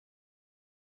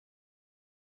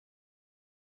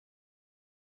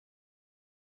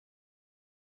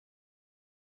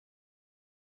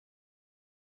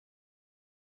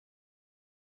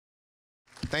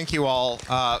Thank you all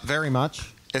very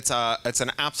much. It's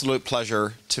an absolute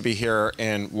pleasure to be here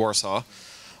in Warsaw.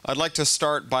 I'd like to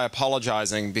start by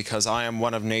apologizing because I am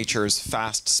one of nature's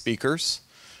fast speakers.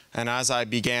 And as I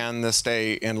began this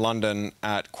day in London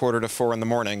at 3:45 in the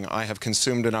morning, I have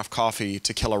consumed enough coffee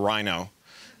to kill a rhino.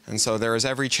 And so there is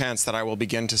every chance that I will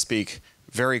begin to speak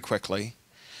very quickly.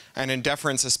 And in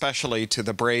deference especially to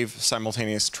the brave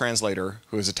simultaneous translator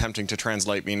who is attempting to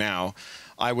translate me now,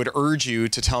 I would urge you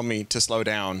to tell me to slow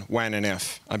down when and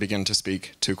if I begin to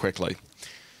speak too quickly.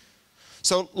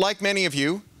 So like many of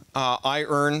you, I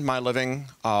earn my living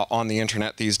on the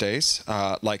internet these days.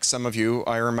 Like some of you,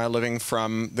 I earn my living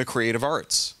from the creative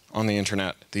arts on the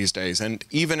internet these days. And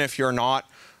even if you're not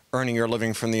earning your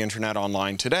living from the internet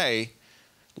online today,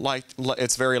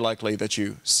 it's very likely that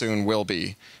you soon will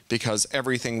be, because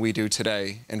everything we do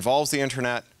today involves the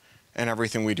internet, and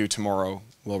everything we do tomorrow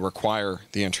will require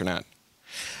the internet.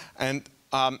 And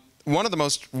one of the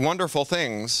most wonderful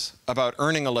things about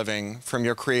earning a living from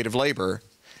your creative labor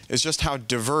is just how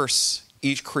diverse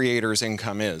each creator's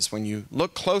income is. When you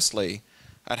look closely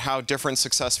at how different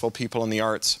successful people in the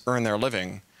arts earn their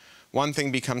living, one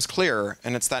thing becomes clear,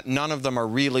 and it's that none of them are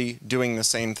really doing the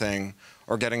same thing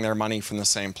or getting their money from the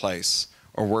same place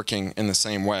or working in the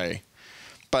same way.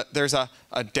 But there's a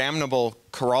damnable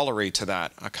corollary to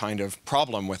that, a kind of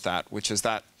problem with that, which is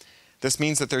that this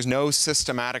means that there's no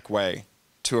systematic way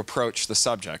to approach the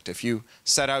subject. If you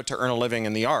set out to earn a living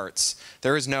in the arts,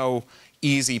 there is no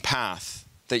easy path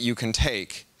that you can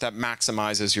take that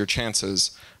maximizes your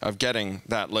chances of getting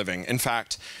that living. In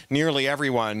fact, nearly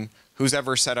everyone who's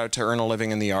ever set out to earn a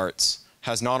living in the arts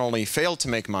has not only failed to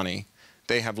make money,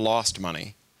 they have lost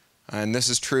money. And this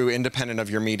is true independent of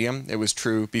your medium. It was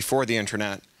true before the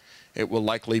internet. It will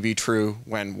likely be true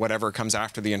when whatever comes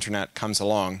after the internet comes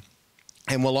along.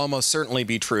 And will almost certainly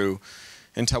be true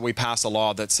until we pass a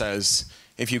law that says,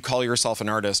 if you call yourself an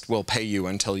artist, we'll pay you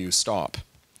until you stop.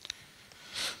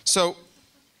 So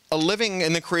a living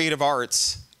in the creative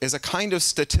arts is a kind of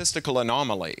statistical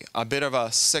anomaly, a bit of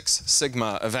a Six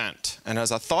Sigma event. And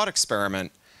as a thought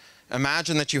experiment,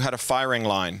 imagine that you had a firing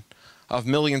line of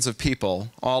millions of people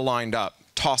all lined up,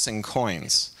 tossing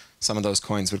coins. Some of those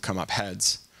coins would come up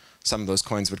heads. Some of those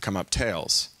coins would come up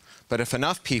tails. But if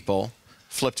enough people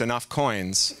flipped enough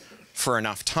coins for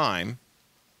enough time,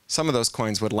 some of those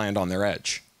coins would land on their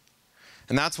edge.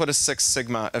 And that's what a Six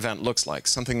Sigma event looks like,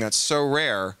 something that's so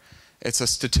rare, it's a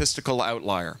statistical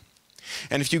outlier.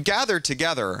 And if you gathered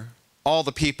together all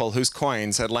the people whose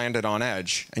coins had landed on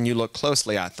edge, and you look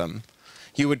closely at them,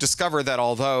 you would discover that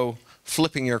although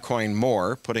flipping your coin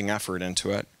more, putting effort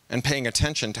into it, and paying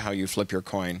attention to how you flip your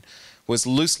coin was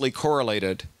loosely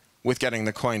correlated with getting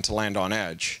the coin to land on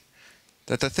edge,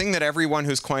 that the thing that everyone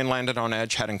whose coin landed on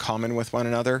edge had in common with one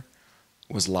another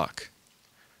was luck.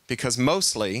 Because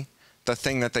mostly, the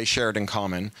thing that they shared in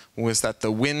common was that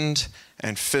the wind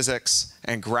and physics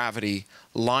and gravity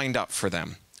lined up for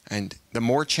them. And the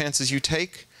more chances you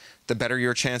take, the better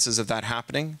your chances of that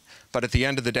happening. But at the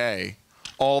end of the day,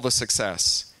 all the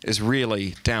success is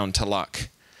really down to luck.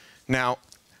 Now,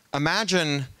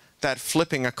 imagine that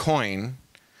flipping a coin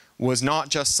was not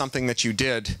just something that you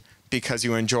did because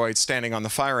you enjoyed standing on the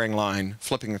firing line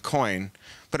flipping a coin,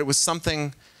 but it was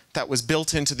something that was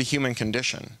built into the human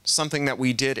condition, something that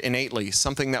we did innately,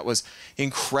 something that was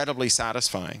incredibly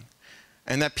satisfying.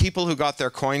 And that people who got their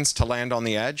coins to land on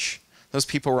the edge, those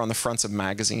people were on the fronts of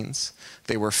magazines.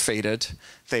 They were feted.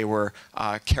 They were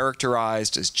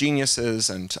characterized as geniuses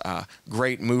and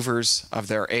great movers of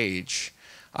their age,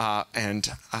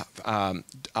 and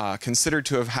considered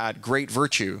to have had great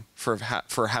virtue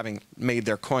for having made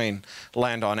their coin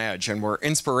land on edge, and were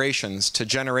inspirations to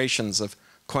generations of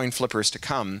coin flippers to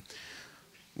come.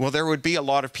 Well, there would be a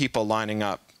lot of people lining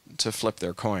up to flip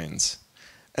their coins.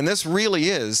 And this really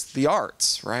is the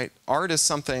arts, right? Art is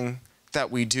something that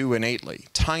we do innately.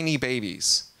 Tiny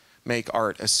babies make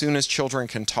art as soon as children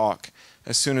can talk,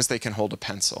 as soon as they can hold a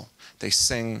pencil. They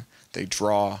sing, they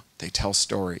draw, they tell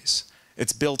stories.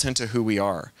 It's built into who we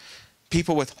are.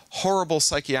 People with horrible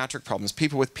psychiatric problems,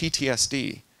 people with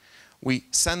PTSD, we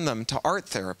send them to art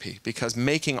therapy because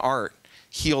making art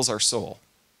heals our soul.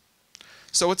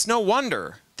 So it's no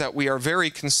wonder that we are very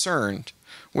concerned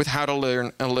with how to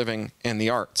earn a living in the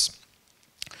arts.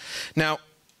 Now,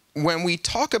 when we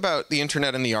talk about the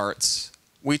internet and the arts,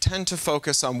 we tend to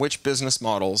focus on which business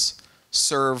models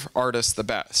serve artists the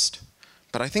best.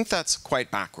 But I think that's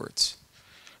quite backwards.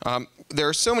 There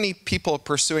are so many people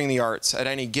pursuing the arts at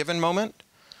any given moment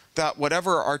that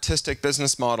whatever artistic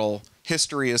business model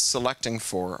history is selecting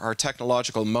for, our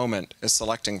technological moment is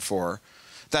selecting for,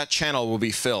 that channel will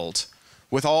be filled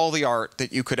with all the art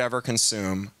that you could ever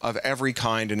consume of every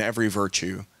kind and every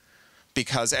virtue,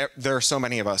 because there are so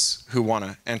many of us who want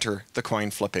to enter the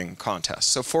coin flipping contest.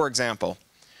 So for example,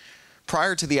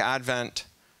 prior to the advent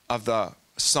of the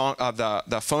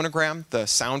phonogram, the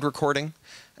sound recording,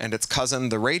 and its cousin,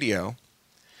 the radio,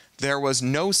 there was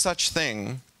no such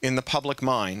thing in the public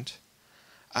mind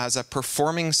as a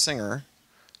performing singer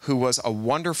who was a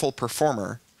wonderful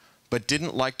performer but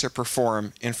didn't like to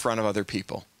perform in front of other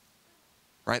people.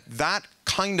 Right? That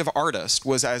kind of artist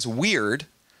was as weird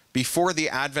before the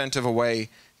advent of a way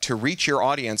to reach your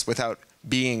audience without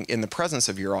being in the presence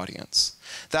of your audience.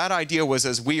 That idea was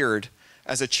as weird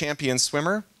as a champion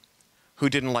swimmer who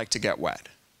didn't like to get wet.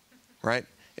 Right?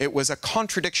 It was a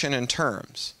contradiction in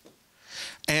terms.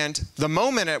 And the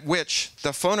moment at which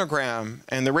the phonogram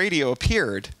and the radio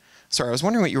appeared, sorry, I was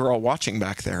wondering what you were all watching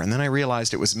back there, and then I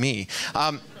realized it was me.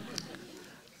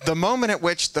 The moment at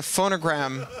which the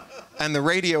phonogram and the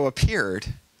radio appeared,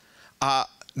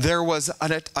 there was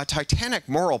a titanic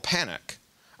moral panic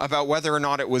about whether or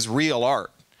not it was real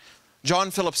art.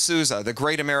 John Philip Sousa, the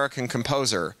great American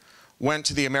composer, went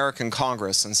to the American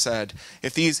Congress and said,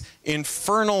 if these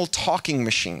infernal talking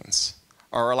machines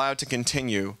are allowed to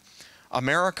continue,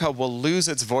 America will lose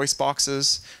its voice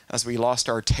boxes as we lost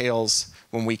our tails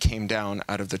when we came down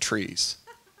out of the trees.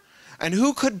 And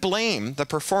who could blame the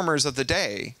performers of the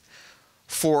day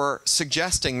for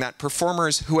suggesting that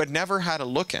performers who had never had a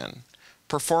look-in,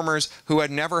 performers who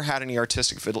had never had any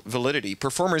artistic validity,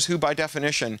 performers who by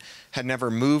definition had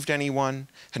never moved anyone,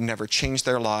 had never changed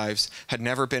their lives, had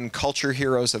never been culture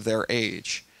heroes of their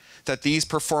age, that these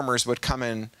performers would come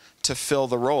in to fill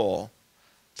the role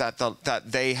that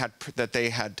they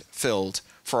had filled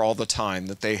for all the time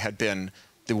that they had been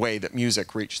the way that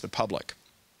music reached the public.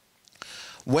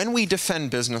 When we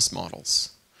defend business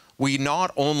models, we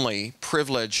not only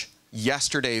privilege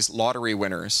yesterday's lottery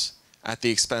winners at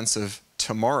the expense of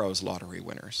tomorrow's lottery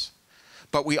winners,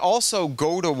 but we also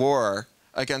go to war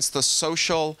against the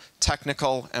social,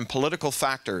 technical, and political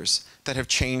factors that have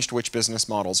changed which business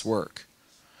models work.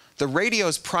 The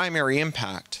radio's primary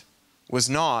impact was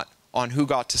not on who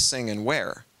got to sing and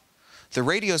where. The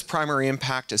radio's primary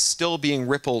impact is still being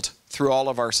rippled through all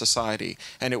of our society,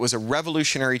 and it was a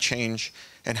revolutionary change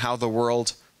in how the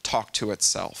world talked to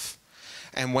itself.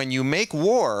 And when you make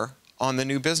war on the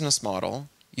new business model,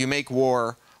 you make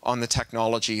war on the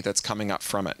technology that's coming up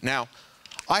from it. Now,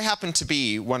 I happen to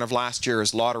be one of last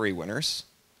year's lottery winners.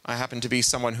 I happen to be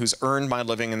someone who's earned my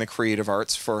living in the creative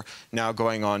arts for now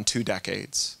going on 2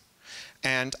 decades.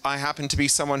 And I happen to be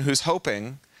someone who's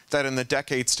hoping that in the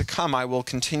decades to come, I will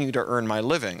continue to earn my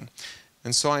living.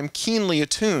 And so I'm keenly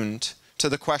attuned to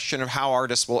the question of how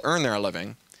artists will earn their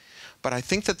living. But I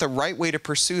think that the right way to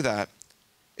pursue that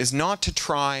is not to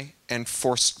try and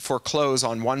foreclose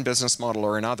on one business model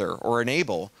or another, or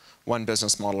enable one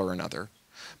business model or another,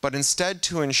 but instead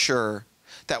to ensure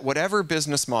that whatever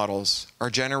business models are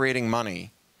generating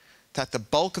money, that the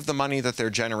bulk of the money that they're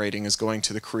generating is going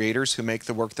to the creators who make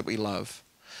the work that we love,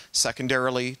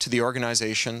 secondarily to the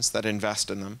organizations that invest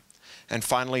in them, and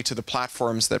finally to the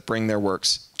platforms that bring their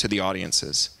works to the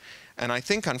audiences. And I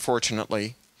think,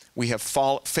 unfortunately, we have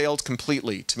failed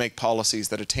completely to make policies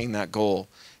that attain that goal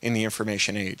in the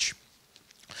information age.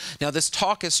 Now, this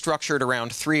talk is structured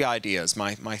around 3 ideas,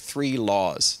 my 3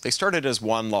 laws. They started as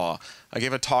 1 law. I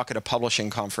gave a talk at a publishing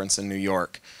conference in New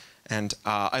York. And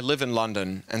I live in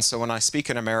London, and so when I speak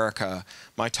in America,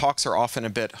 my talks are often a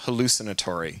bit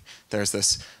hallucinatory. There's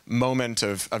this moment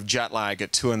of jet lag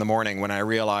at 2 in the morning when I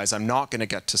realize I'm not going to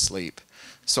get to sleep.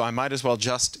 So I might as well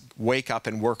just wake up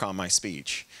and work on my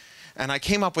speech. And I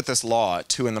came up with this law at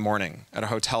 2 in the morning at a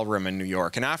hotel room in New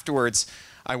York. And afterwards,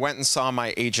 I went and saw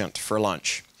my agent for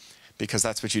lunch, because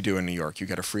that's what you do in New York. You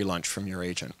get a free lunch from your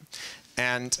agent.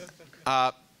 And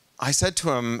I said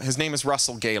to him, his name is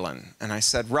Russell Galen, and I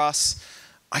said, Russ,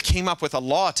 I came up with a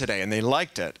law today, and they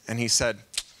liked it. And he said,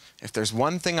 if there's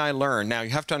one thing I learned, now you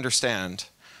have to understand,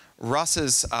 Russ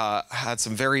has had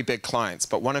some very big clients,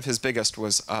 but one of his biggest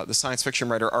was the science fiction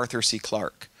writer Arthur C.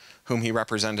 Clarke, whom he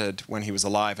represented when he was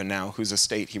alive and now whose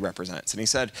estate he represents. And he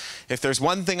said, if there's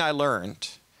one thing I learned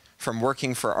from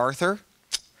working for Arthur,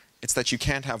 it's that you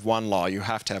can't have 1 law, you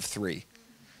have to have 3.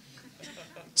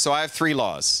 So I have 3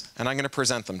 laws, and I'm going to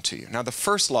present them to you. Now, the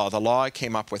first law, the law I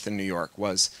came up with in New York,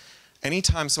 was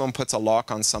anytime someone puts a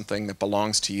lock on something that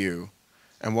belongs to you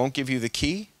and won't give you the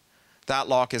key, that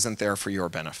lock isn't there for your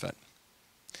benefit.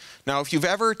 Now, if you've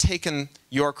ever taken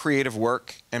your creative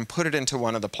work and put it into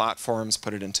one of the platforms,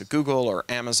 put it into Google or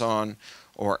Amazon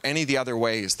or any of the other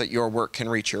ways that your work can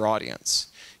reach your audience,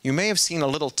 you may have seen a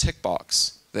little tick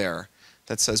box there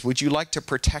that says, would you like to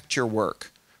protect your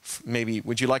work maybe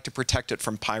would you like to protect it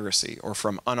from piracy or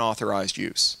from unauthorized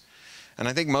use? And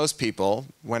I think most people,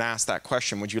 when asked that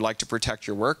question, would you like to protect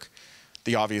your work?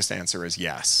 The obvious answer is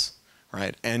yes,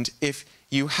 right? And if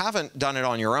you haven't done it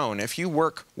on your own, if you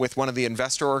work with one of the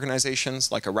investor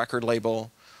organizations like a record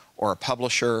label or a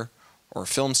publisher or a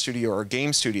film studio or a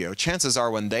game studio, chances are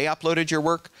when they uploaded your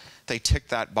work, they tick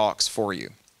that box for you.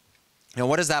 Now,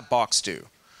 what does that box do?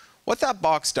 What that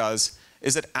box does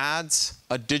is it adds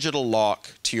a digital lock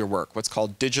to your work, what's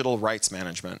called digital rights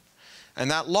management. And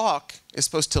that lock is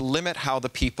supposed to limit how the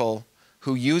people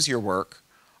who use your work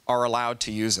are allowed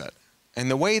to use it. And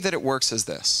the way that it works is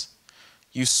this.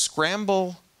 You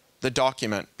scramble the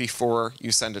document before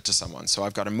you send it to someone. So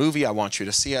I've got a movie, I want you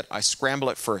to see it. I scramble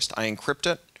it first. I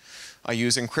encrypt it. I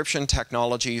use encryption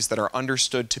technologies that are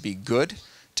understood to be good,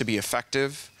 to be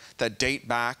effective, that date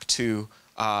back to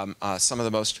some of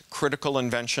the most critical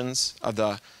inventions of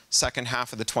the second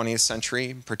half of the 20th century,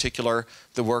 in particular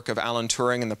the work of Alan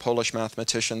Turing and the Polish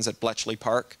mathematicians at Bletchley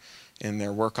Park in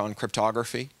their work on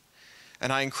cryptography.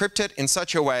 And I encrypt it in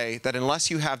such a way that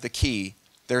unless you have the key,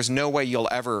 there's no way you'll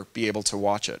ever be able to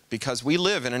watch it. Because we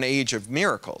live in an age of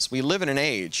miracles. We live in an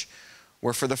age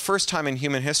where for the first time in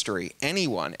human history,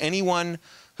 anyone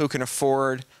who can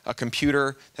afford a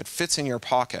computer that fits in your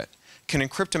pocket can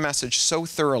encrypt a message so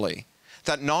thoroughly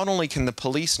that not only can the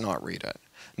police not read it,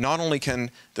 not only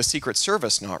can the Secret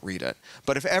Service not read it,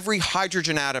 but if every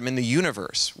hydrogen atom in the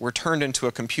universe were turned into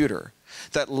a computer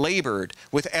that labored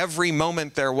with every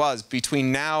moment there was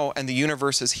between now and the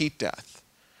universe's heat death,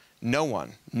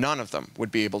 none of them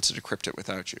would be able to decrypt it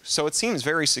without you. So it seems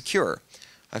very secure.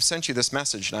 I've sent you this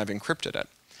message and I've encrypted it.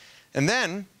 And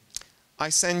then I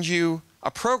send you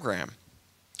a program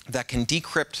that can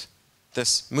decrypt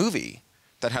this movie,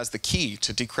 that has the key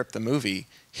to decrypt the movie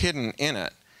hidden in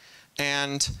it.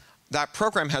 And that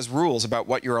program has rules about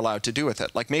what you're allowed to do with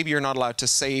it. Like maybe you're not allowed to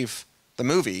save the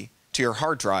movie to your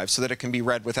hard drive so that it can be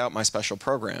read without my special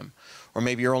program. Or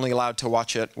maybe you're only allowed to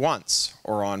watch it once,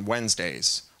 or on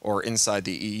Wednesdays, or inside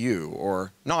the EU,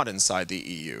 or not inside the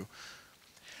EU.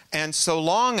 And so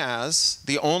long as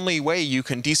the only way you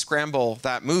can descramble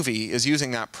that movie is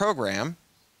using that program,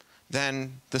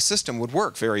 then the system would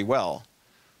work very well.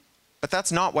 But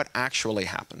that's not what actually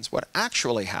happens. What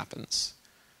actually happens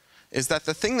is that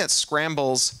the thing that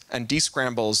scrambles and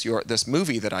descrambles this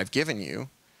movie that I've given you,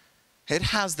 it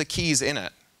has the keys in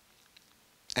it.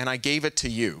 And I gave it to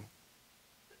you.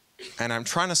 And I'm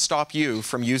trying to stop you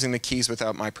from using the keys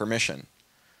without my permission.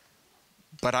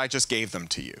 But I just gave them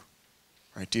to you.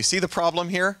 Right? Do you see the problem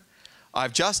here?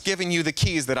 I've just given you the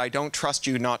keys that I don't trust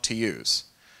you not to use.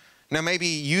 Now maybe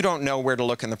you don't know where to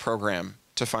look in the program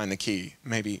to find the key.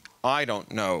 Maybe I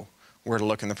don't know where to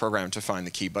look in the program to find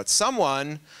the key. But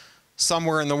someone,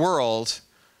 somewhere in the world,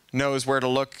 knows where to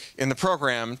look in the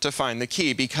program to find the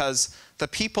key, because the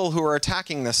people who are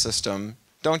attacking this system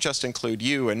don't just include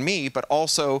you and me, but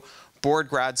also bored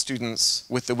grad students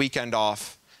with the weekend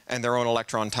off and their own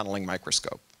electron tunneling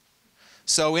microscope.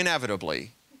 So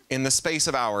inevitably, in the space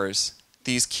of hours,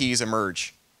 these keys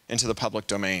emerge into the public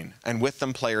domain, and with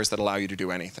them players that allow you to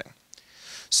do anything.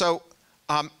 So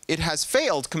it has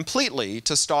failed completely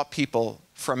to stop people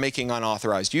from making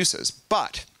unauthorized uses,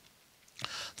 but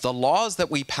the laws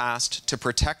that we passed to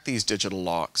protect these digital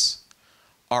locks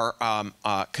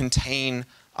contain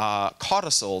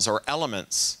codicils or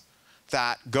elements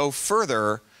that go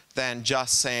further than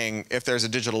just saying if there's a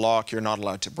digital lock, you're not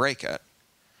allowed to break it.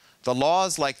 The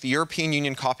laws like the European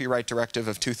Union Copyright Directive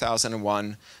of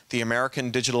 2001, the American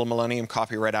Digital Millennium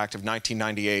Copyright Act of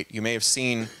 1998, you may have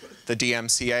seen the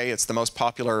DMCA. It's the most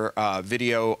popular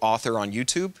video author on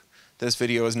YouTube. This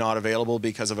video is not available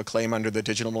because of a claim under the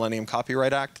Digital Millennium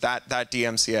Copyright Act, that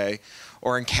DMCA.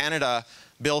 Or in Canada,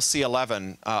 Bill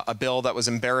C-11, a bill that was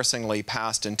embarrassingly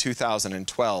passed in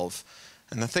 2012.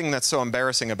 And the thing that's so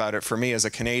embarrassing about it for me as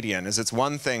a Canadian is it's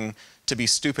one thing to be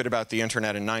stupid about the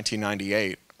internet in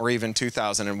 1998 or even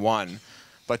 2001,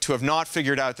 but to have not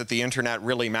figured out that the internet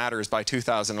really matters by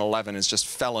 2011 is just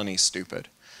felony stupid.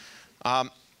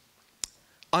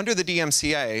 Under the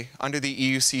DMCA, under the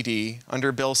EUCD,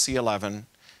 under Bill C-11,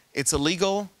 it's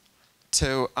illegal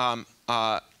to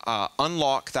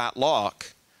unlock that lock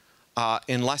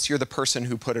unless you're the person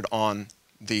who put it on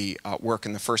the work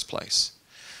in the first place.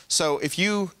 So if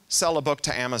you sell a book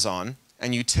to Amazon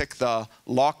and you tick the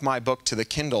lock my book to the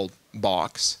Kindle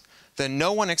box, then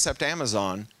no one except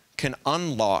Amazon can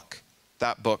unlock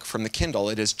that book from the Kindle.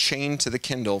 It is chained to the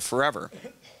Kindle forever.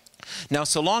 Now,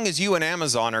 so long as you and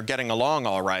Amazon are getting along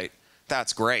all right,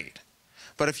 that's great.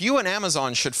 But if you and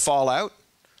Amazon should fall out,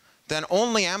 then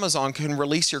only Amazon can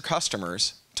release your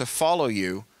customers to follow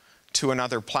you to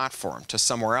another platform, to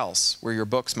somewhere else where your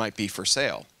books might be for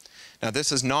sale. Now,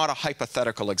 this is not a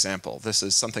hypothetical example. This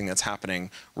is something that's happening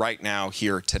right now,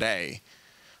 here, today.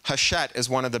 Hachette is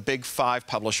one of the big 5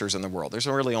 publishers in the world. There's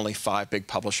really only 5 big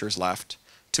publishers left.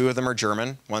 2 of them are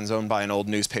German. One's owned by an old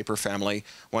newspaper family.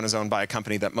 One is owned by a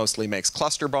company that mostly makes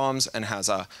cluster bombs and has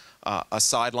a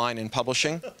sideline in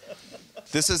publishing.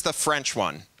 This is the French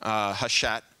one,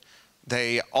 Hachette.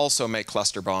 They also make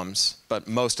cluster bombs, but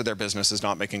most of their business is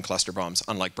not making cluster bombs,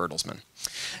 unlike Bertelsmann.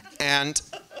 And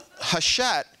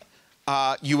Hachette,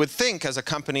 you would think, as a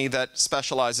company that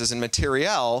specializes in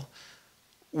materiel,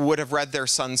 would have read their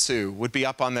Sun Tzu, would be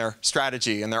up on their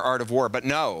strategy and their art of war, but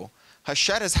no.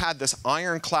 Hachette has had this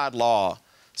ironclad law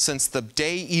since the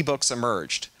day ebooks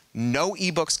emerged. No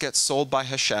ebooks get sold by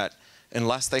Hachette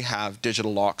unless they have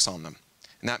digital locks on them.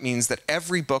 And that means that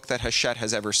every book that Hachette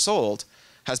has ever sold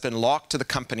has been locked to the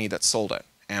company that sold it.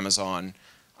 Amazon,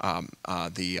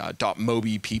 the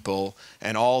 .mobi people,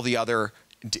 and all the other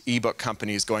ebook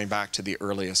companies going back to the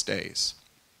earliest days.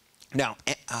 Now,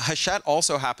 Hachette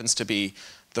also happens to be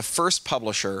the first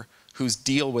publisher whose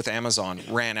deal with Amazon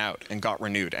ran out and got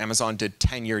renewed. Amazon did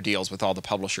 10-year deals with all the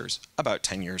publishers about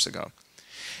 10 years ago.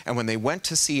 And when they went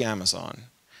to see Amazon,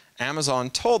 Amazon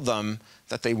told them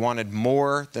that they wanted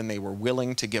more than they were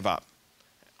willing to give up.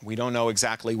 We don't know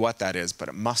exactly what that is, but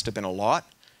it must have been a lot,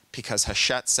 because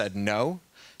Hachette said no,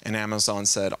 and Amazon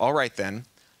said, all right then,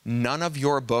 none of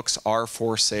your books are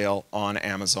for sale on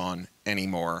Amazon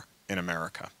anymore in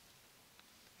America.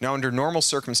 Now, under normal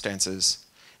circumstances,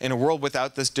 in a world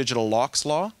without this digital locks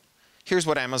law, here's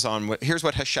what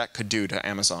Hachette could do to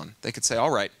Amazon. They could say, all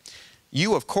right,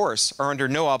 you, of course, are under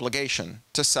no obligation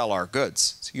to sell our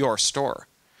goods. It's your store.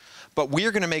 But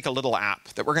we're going to make a little app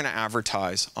that we're going to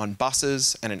advertise on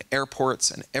buses and in airports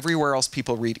and everywhere else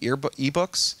people read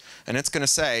ebooks. And it's going to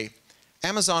say,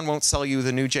 Amazon won't sell you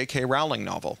the new J.K. Rowling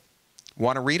novel.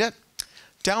 Want to read it?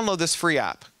 Download this free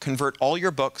app. Convert all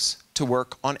your books to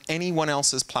work on anyone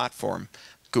else's platform.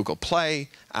 Google Play,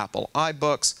 Apple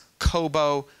iBooks,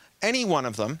 Kobo, any one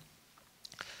of them.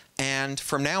 And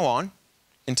from now on,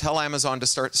 until Amazon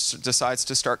decides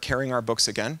to start carrying our books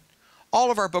again,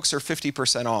 all of our books are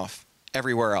 50% off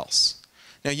everywhere else.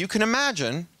 Now, you can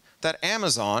imagine that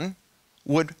Amazon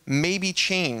would maybe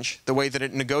change the way that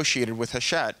it negotiated with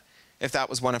Hachette if that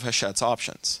was one of Hachette's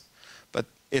options. But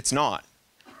it's not,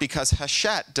 because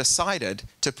Hachette decided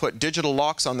to put digital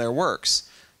locks on their works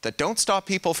that don't stop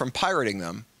people from pirating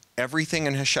them. Everything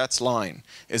in Hachette's line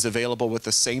is available with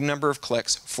the same number of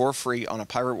clicks for free on a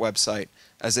pirate website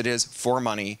as it is for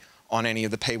money on any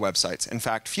of the pay websites. In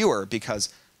fact, fewer,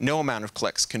 because no amount of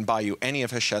clicks can buy you any of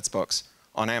Hachette's books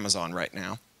on Amazon right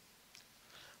now.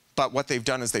 But what they've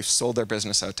done is they've sold their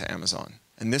business out to Amazon.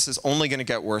 And this is only going to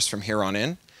get worse from here on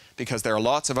in, because there are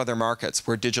lots of other markets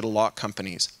where digital lock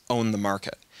companies own the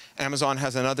market. Amazon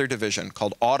has another division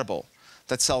called Audible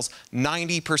that sells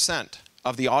 90%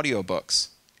 of the audiobooks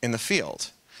in the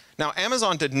field. Now,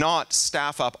 Amazon did not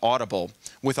staff up Audible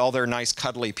with all their nice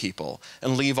cuddly people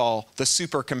and leave all the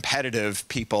super competitive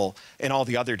people in all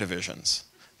the other divisions.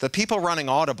 The people running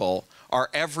Audible are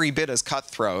every bit as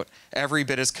cutthroat, every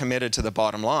bit as committed to the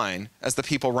bottom line as the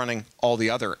people running all the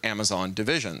other Amazon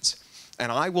divisions.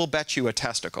 And I will bet you a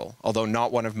testicle, although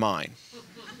not one of mine,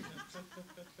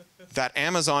 that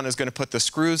Amazon is going to put the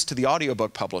screws to the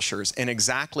audiobook publishers in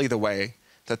exactly the way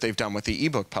that they've done with the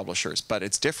ebook publishers. But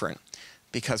it's different,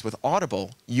 because with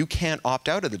Audible, you can't opt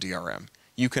out of the DRM.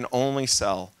 You can only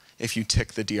sell if you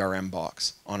tick the DRM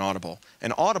box on Audible.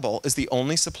 And Audible is the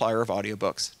only supplier of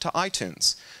audiobooks to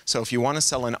iTunes. So if you want to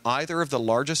sell in either of the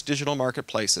largest digital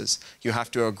marketplaces, you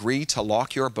have to agree to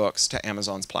lock your books to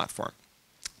Amazon's platform.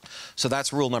 So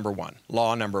that's rule number one,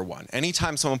 law number one.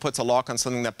 Anytime someone puts a lock on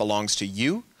something that belongs to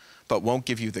you, but won't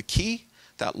give you the key,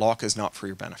 that lock is not for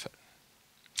your benefit.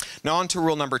 Now on to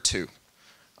rule number two,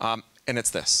 and it's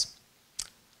this.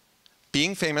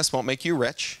 Being famous won't make you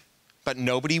rich, but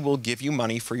nobody will give you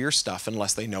money for your stuff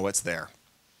unless they know it's there.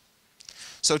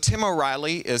 So Tim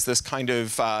O'Reilly is this kind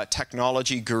of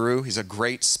technology guru. He's a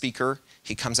great speaker.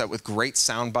 He comes out with great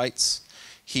sound bites.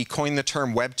 He coined the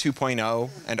term Web 2.0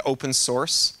 and open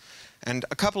source. And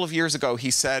a couple of years ago,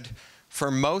 he said,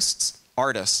 for most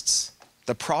artists,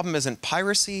 the problem isn't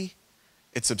piracy,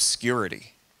 it's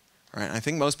obscurity. Right? I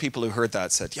think most people who heard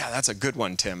that said, yeah, that's a good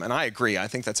one, Tim. And I agree. I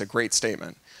think that's a great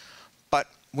statement. But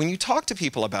when you talk to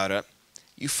people about it,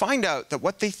 you find out that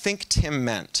what they think Tim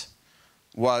meant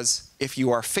was, if you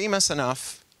are famous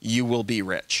enough, you will be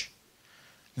rich.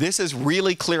 This is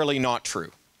really clearly not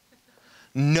true.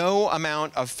 No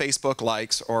amount of Facebook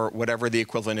likes or whatever the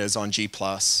equivalent is on G+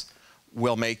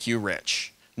 will make you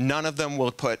rich. None of them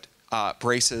will put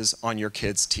braces on your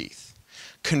kids' teeth.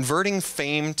 Converting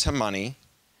fame to money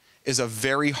is a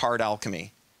very hard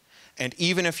alchemy. And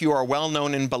even if you are well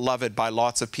known and beloved by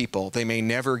lots of people, they may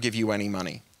never give you any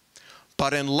money.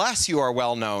 But unless you are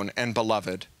well known and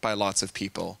beloved by lots of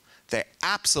people, they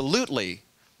absolutely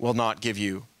will not give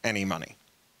you any money.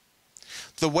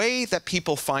 The way that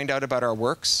people find out about our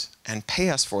works and pay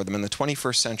us for them in the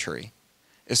 21st century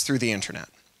is through the internet.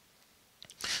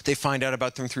 They find out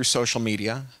about them through social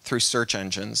media, through search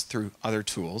engines, through other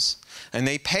tools, and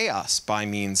they pay us by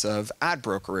means of ad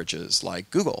brokerages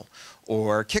like Google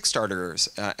or Kickstarters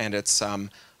and its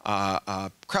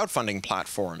crowdfunding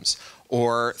platforms,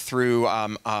 or through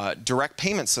direct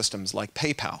payment systems like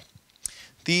PayPal.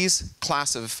 These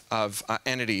class of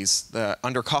entities,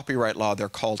 under copyright law, they're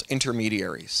called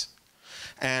intermediaries.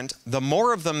 And the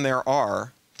more of them there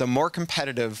are, the more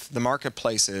competitive the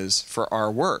marketplace is for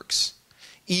our works,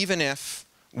 even if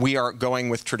we are going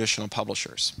with traditional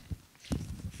publishers.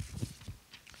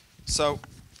 So,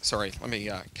 sorry, let me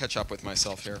catch up with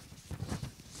myself here.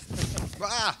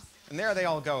 And there they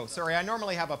all go. Sorry, I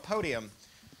normally have a podium.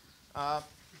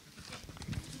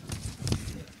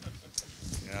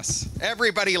 Yes.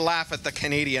 Everybody laugh at the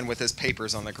Canadian with his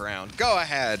papers on the ground. Go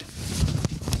ahead.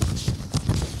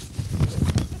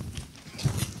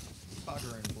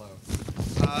 Bugger and blow.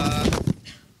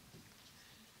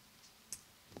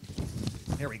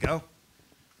 There we go.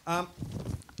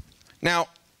 Now,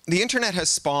 the internet has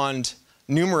spawned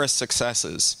numerous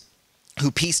successes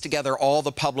who piece together all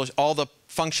the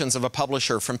functions of a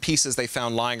publisher from pieces they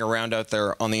found lying around out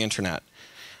there on the internet.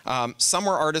 Some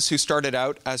were artists who started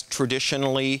out as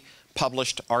traditionally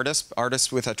published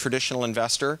artists with a traditional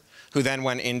investor, who then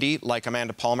went indie, like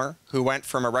Amanda Palmer, who went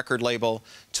from a record label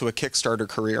to a Kickstarter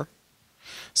career.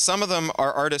 Some of them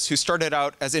are artists who started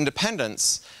out as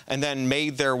independents and then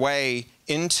made their way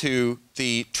into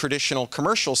the traditional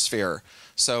commercial sphere.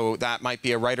 So that might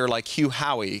be a writer like Hugh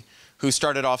Howey, who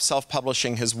started off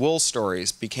self-publishing his Wool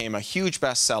stories, became a huge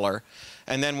bestseller,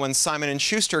 and then when Simon &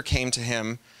 Schuster came to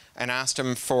him and asked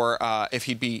him for if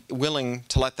he'd be willing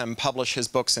to let them publish his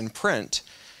books in print,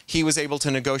 he was able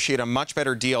to negotiate a much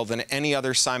better deal than any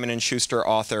other Simon & Schuster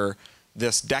author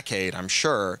this decade, I'm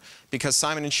sure, because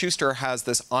Simon & Schuster has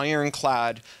this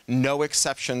ironclad, no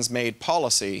exceptions made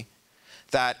policy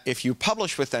that if you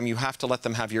publish with them, you have to let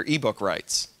them have your ebook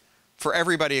rights for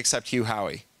everybody except Hugh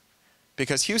Howey.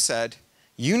 Because Hugh said,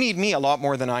 you need me a lot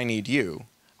more than I need you.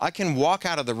 I can walk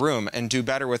out of the room and do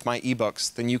better with my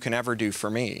ebooks than you can ever do for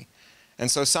me.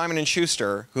 And so Simon &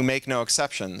 Schuster, who make no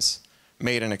exceptions,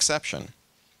 made an exception.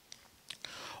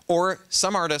 Or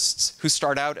some artists who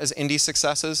start out as indie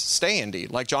successes stay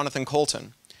indie, like Jonathan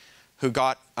Coulton, who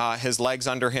got his legs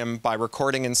under him by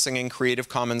recording and singing Creative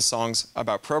Commons songs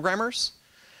about programmers,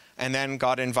 and then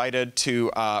got invited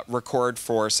to record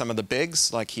for some of the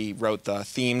bigs, like he wrote the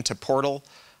theme to Portal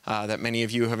that many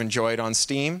of you have enjoyed on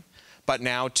Steam, but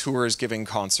now tours giving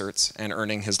concerts and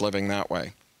earning his living that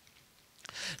way.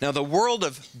 Now, the world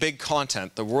of big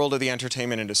content, the world of the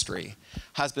entertainment industry,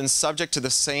 has been subject to the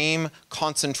same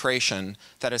concentration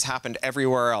that has happened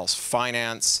everywhere else: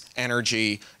 finance,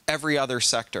 energy, every other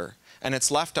sector. And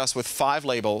it's left us with 5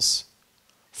 labels,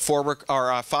 5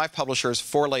 publishers,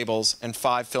 4 labels, and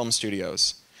 5 film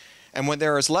studios. And when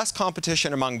there is less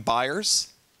competition among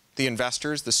buyers, the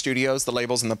investors, the studios, the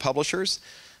labels, and the publishers,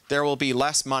 there will be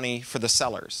less money for the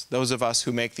sellers, those of us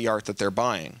who make the art that they're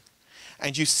buying.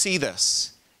 And you see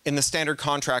this in the standard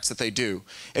contracts that they do.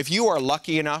 If you are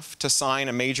lucky enough to sign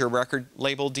a major record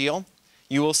label deal,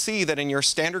 you will see that in your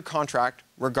standard contract,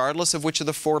 regardless of which of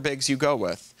the 4 bigs you go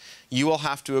with, you will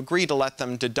have to agree to let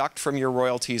them deduct from your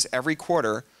royalties every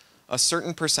quarter a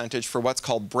certain percentage for what's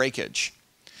called breakage.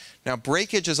 Now,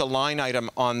 breakage is a line item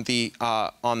on the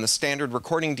standard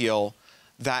recording deal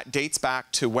that dates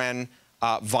back to when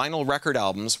vinyl record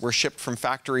albums were shipped from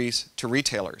factories to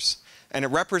retailers. And it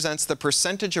represents the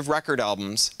percentage of record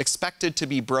albums expected to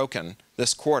be broken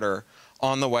this quarter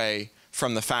on the way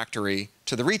from the factory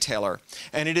to the retailer.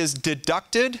 And it is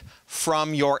deducted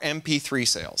from your MP3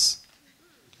 sales,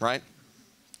 right?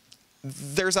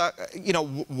 There's a,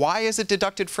 why is it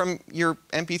deducted from your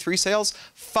MP3 sales?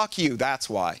 Fuck you, that's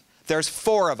why. There's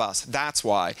 4 of us, that's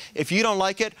why. If you don't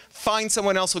like it, find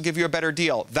someone else who'll give you a better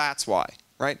deal, that's why,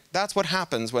 right? That's what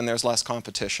happens when there's less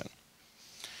competition.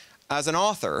 As an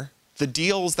author, the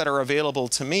deals that are available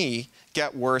to me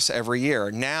get worse every year.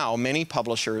 Now, many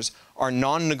publishers are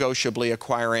non-negotiably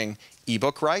acquiring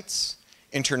ebook rights,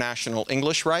 international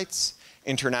English rights,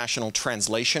 international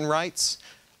translation rights,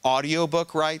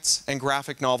 audiobook rights, and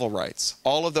graphic novel rights.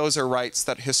 All of those are rights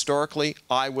that historically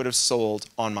I would have sold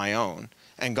on my own.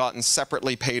 and gotten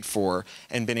separately paid for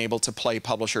and been able to play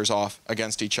publishers off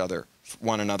against each other,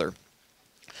 one another.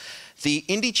 The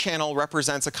indie channel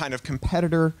represents a kind of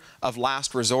competitor of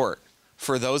last resort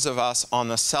for those of us on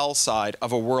the sell side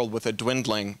of a world with a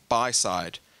dwindling buy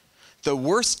side. The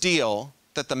worst deal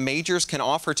that the majors can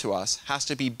offer to us has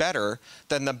to be better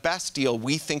than the best deal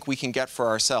we think we can get for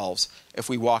ourselves if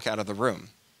we walk out of the room.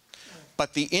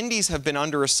 But the indies have been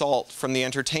under assault from the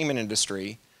entertainment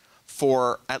industry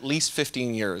for at least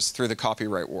 15 years through the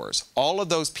copyright wars. All of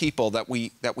those people that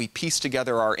we piece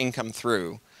together our income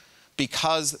through,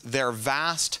 because their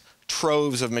vast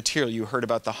troves of material, you heard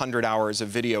about the 100 hours of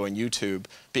video in YouTube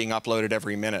being uploaded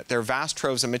every minute, their vast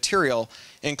troves of material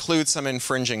include some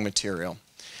infringing material.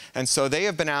 And so they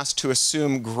have been asked to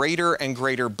assume greater and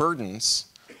greater burdens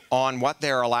on what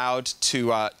they're allowed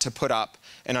to put up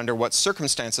and under what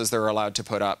circumstances they're allowed to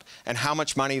put up and how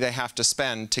much money they have to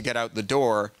spend to get out the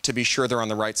door to be sure they're on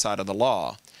the right side of the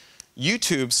law.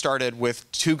 YouTube started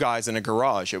with two guys in a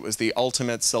garage. It was the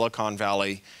ultimate Silicon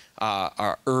Valley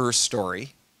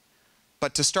story.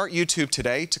 But to start YouTube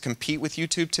today, to compete with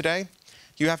YouTube today,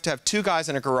 you have to have two guys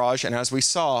in a garage and, as we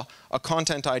saw, a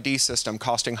content ID system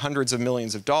costing hundreds of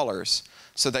millions of dollars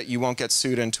so that you won't get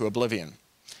sued into oblivion.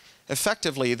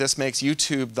 Effectively, this makes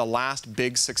YouTube the last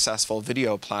big successful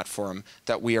video platform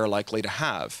that we are likely to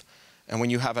have. And when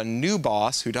you have a new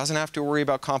boss who doesn't have to worry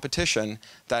about competition,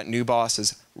 that new boss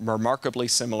is remarkably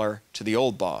similar to the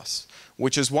old boss.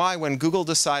 Which is why when Google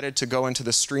decided to go into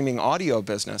the streaming audio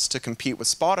business to compete with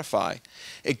Spotify,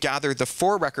 it gathered the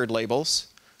 4 record labels,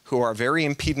 who are very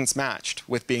impedance matched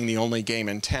with being the only game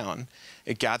in town.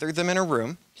 It gathered them in a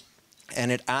room,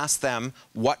 and it asked them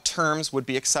what terms would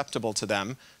be acceptable to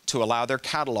them to allow their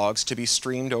catalogs to be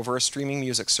streamed over a streaming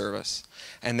music service.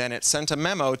 And then it sent a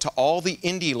memo to all the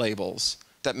indie labels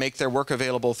that make their work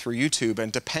available through YouTube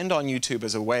and depend on YouTube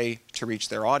as a way to reach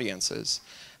their audiences.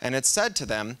 And it said to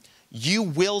them, you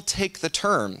will take the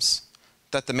terms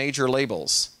that the major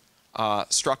labels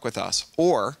struck with us,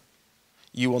 or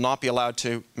you will not be allowed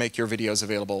to make your videos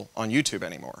available on YouTube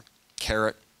anymore.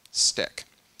 Carrot, stick,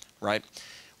 right?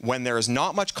 When there is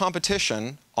not much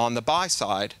competition on the buy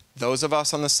side, those of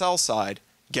us on the sell side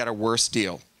get a worse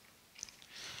deal.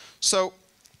 So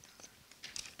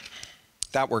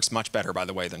that works much better, by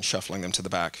the way, than shuffling them to the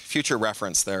back. Future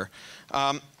reference there.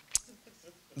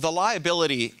 The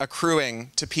liability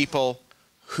accruing to people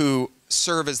who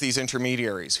serve as these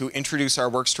intermediaries, who introduce our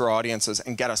works to our audiences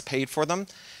and get us paid for them,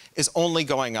 is only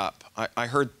going up. I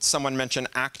heard someone mention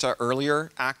ACTA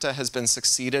earlier. ACTA has been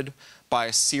succeeded by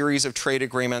a series of trade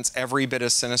agreements, every bit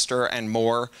as sinister and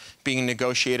more, being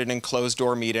negotiated in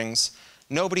closed-door meetings.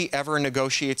 Nobody ever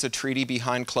negotiates a treaty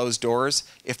behind closed doors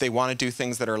if they want to do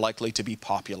things that are likely to be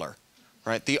popular.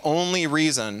 Right? The only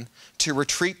reason to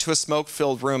retreat to a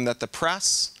smoke-filled room that the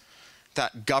press,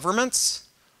 that governments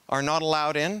are not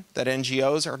allowed in, that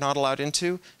NGOs are not allowed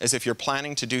into, is if you're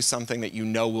planning to do something that you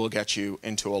know will get you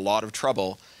into a lot of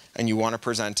trouble and you want to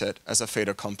present it as a fait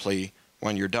accompli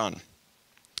when you're done.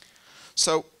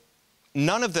 So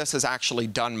none of this has actually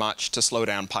done much to slow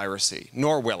down piracy,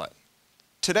 nor will it.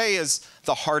 Today is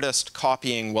the hardest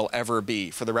copying will ever be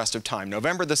for the rest of time.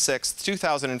 November the 6th,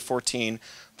 2014,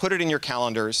 put it in your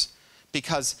calendars,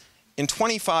 because in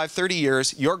 25, 30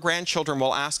 years, your grandchildren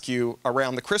will ask you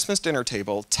around the Christmas dinner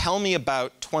table, tell me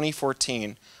about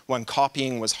 2014 when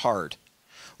copying was hard,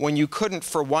 when you couldn't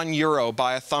for €1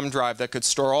 buy a thumb drive that could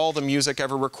store all the music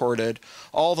ever recorded,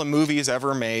 all the movies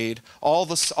ever made, all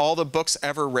the books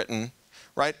ever written,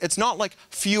 right? It's not like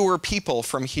fewer people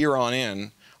from here on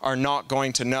in are not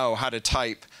going to know how to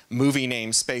type movie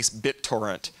name space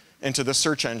BitTorrent into the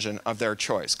search engine of their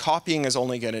choice. Copying is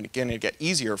only going to get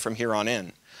easier from here on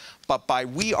in. But by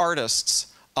we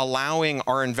artists allowing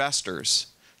our investors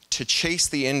to chase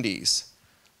the indies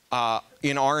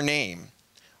in our name,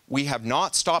 we have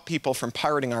not stopped people from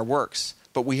pirating our works,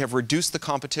 but we have reduced the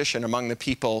competition among the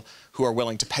people who are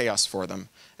willing to pay us for them.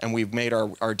 And we've made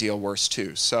our deal worse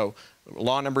too. So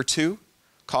law number 2,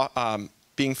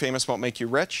 being famous won't make you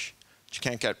rich, but you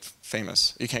can't get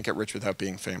famous. You can't get rich without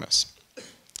being famous.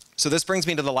 So this brings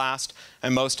me to the last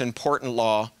and most important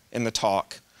law in the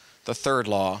talk, the third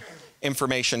law: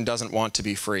 information doesn't want to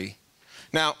be free.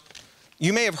 Now,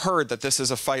 you may have heard that this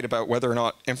is a fight about whether or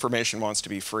not information wants to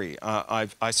be free.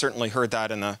 I certainly heard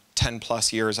that in the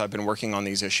 10+ years I've been working on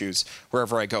these issues.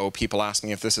 Wherever I go, people ask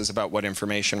me if this is about what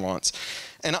information wants.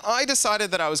 And I decided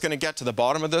that I was going to get to the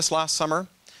bottom of this last summer.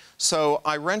 So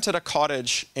I rented a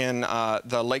cottage in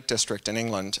the Lake District in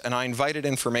England, and I invited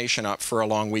information up for a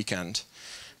long weekend.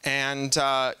 And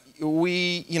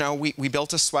we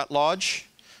built a sweat lodge.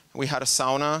 We had a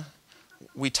sauna.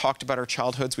 We talked about our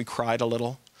childhoods. We cried a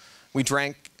little. We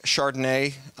drank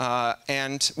Chardonnay.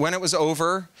 And when it was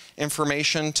over,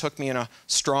 information took me in a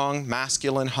strong,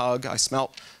 masculine hug. I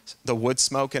smelt the wood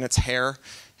smoke in its hair.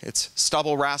 Its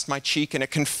stubble rasped my cheek, and it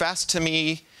confessed to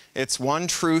me its one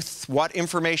truth, what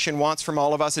information wants from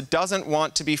all of us. It doesn't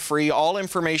want to be free. All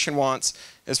information wants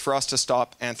is for us to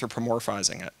stop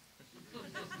anthropomorphizing it.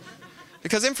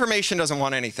 Because information doesn't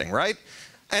want anything, right?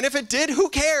 And if it did, who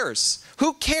cares?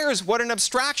 Who cares what an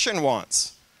abstraction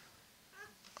wants?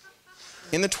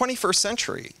 In the 21st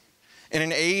century, in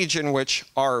an age in which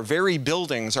our very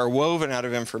buildings are woven out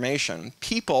of information,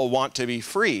 people want to be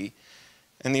free.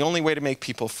 And the only way to make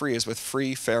people free is with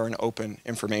free, fair, and open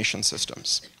information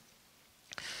systems.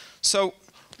 So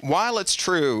while it's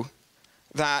true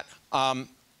that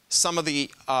some of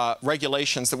the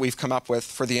regulations that we've come up with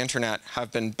for the internet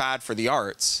have been bad for the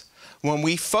arts, when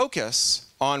we focus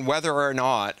on whether or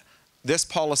not this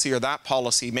policy or that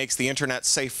policy makes the internet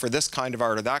safe for this kind of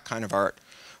art or that kind of art,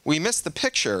 we miss the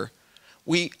picture.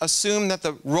 We assume that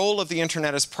the role of the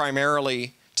internet is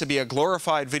primarily to be a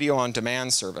glorified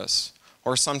video-on-demand service.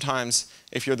 Or sometimes,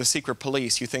 if you're the secret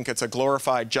police, you think it's a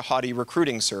glorified jihadi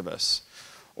recruiting service.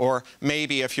 Or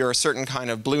maybe if you're a certain kind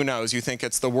of blue nose, you think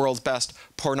it's the world's best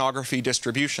pornography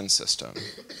distribution system.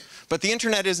 But the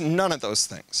internet is none of those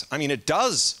things. I mean, it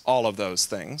does all of those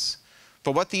things.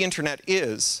 But what the internet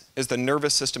is the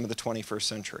nervous system of the 21st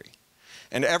century.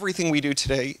 And everything we do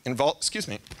today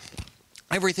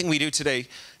everything we do today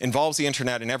involves the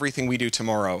internet, and everything we do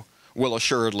tomorrow will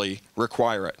assuredly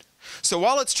require it. So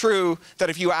while it's true that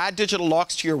if you add digital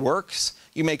locks to your works,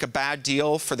 you make a bad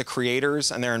deal for the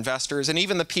creators and their investors, and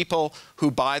even the people who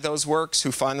buy those works,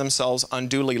 who find themselves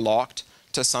unduly locked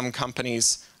to some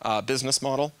company's business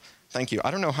model. Thank you.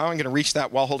 I don't know how I'm going to reach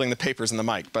that while holding the papers and the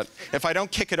mic, but if I don't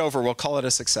kick it over, we'll call it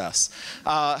a success.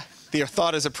 The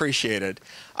thought is appreciated.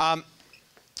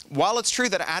 While it's true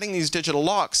that adding these digital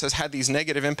locks has had these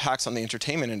negative impacts on the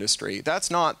entertainment industry, that's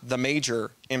not the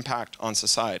major impact on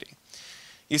society.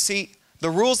 You see, the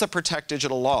rules that protect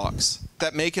digital locks,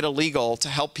 that make it illegal to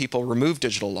help people remove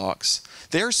digital locks,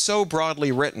 they're so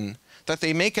broadly written that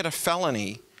they make it a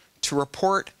felony to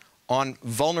report on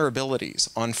vulnerabilities,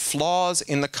 on flaws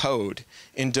in the code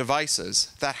in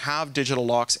devices that have digital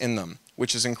locks in them,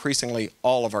 which is increasingly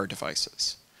all of our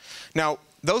devices. Now,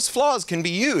 those flaws can be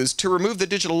used to remove the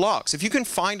digital locks. If you can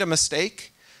find a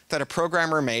mistake that a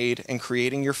programmer made in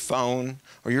creating your phone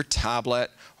or your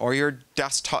tablet or your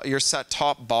desktop, your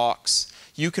set-top box,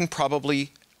 you can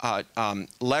probably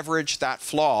leverage that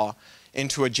flaw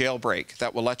into a jailbreak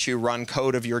that will let you run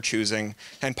code of your choosing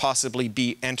and possibly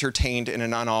be entertained in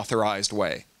an unauthorized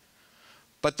way.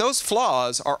 But those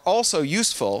flaws are also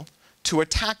useful to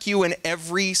attack you in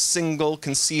every single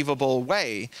conceivable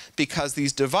way, because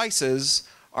these devices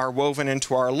are woven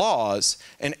into our laws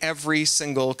in every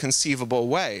single conceivable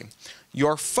way.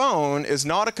 Your phone is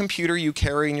not a computer you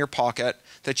carry in your pocket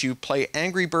that you play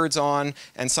Angry Birds on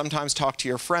and sometimes talk to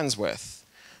your friends with.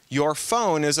 Your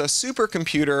phone is a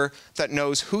supercomputer that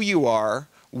knows who you are,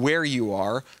 where you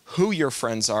are, who your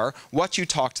friends are, what you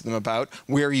talk to them about,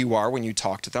 where you are when you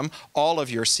talk to them, all of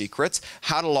your secrets,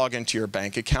 how to log into your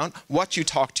bank account, what you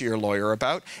talk to your lawyer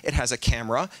about. It has a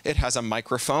camera, it has a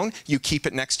microphone, you keep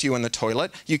it next to you in the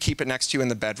toilet, you keep it next to you in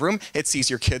the bedroom, it sees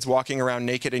your kids walking around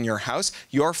naked in your house.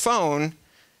 Your phone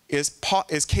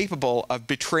is capable of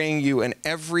betraying you in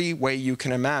every way you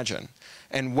can imagine.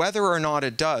 And whether or not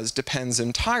it does depends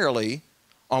entirely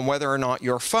on whether or not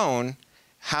your phone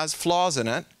has flaws in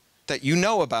it that you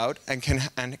know about and can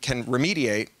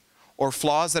remediate, or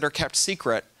flaws that are kept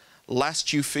secret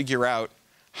lest you figure out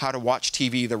how to watch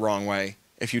TV the wrong way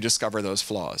if you discover those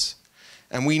flaws.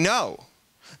 And we know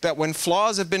that when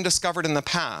flaws have been discovered in the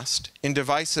past in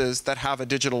devices that have a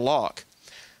digital lock,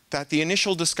 that the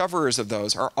initial discoverers of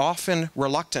those are often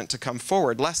reluctant to come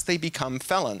forward lest they become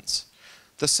felons.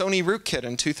 The Sony rootkit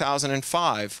in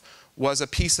 2005 was a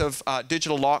piece of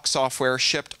digital lock software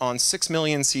shipped on 6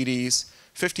 million CDs,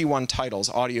 51 titles,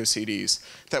 audio CDs,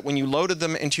 that when you loaded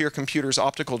them into your computer's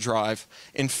optical drive,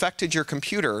 infected your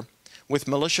computer with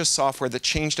malicious software that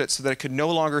changed it so that it could no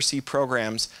longer see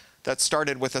programs that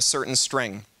started with a certain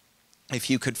string. If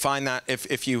you could find that,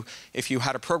 if you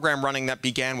had a program running that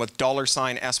began with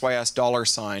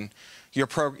 $SYS$,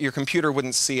 your computer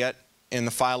wouldn't see it in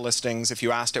the file listings. If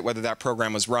you asked it whether that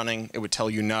program was running, it would tell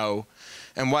you no.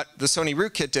 And what the Sony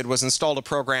rootkit did was install a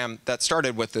program that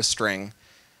started with this string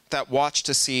that watched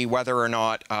to see whether or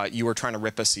not you were trying to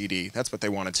rip a CD. That's what they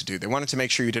wanted to do. They wanted to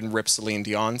make sure you didn't rip Celine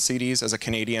Dion CDs. As a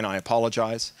Canadian, I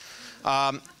apologize.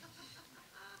 But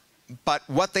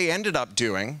what they ended up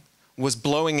doing was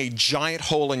blowing a giant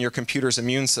hole in your computer's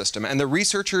immune system. And the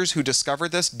researchers who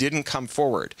discovered this didn't come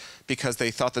forward because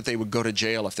they thought that they would go to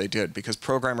jail if they did, because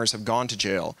programmers have gone to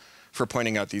jail for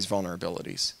pointing out these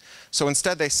vulnerabilities. So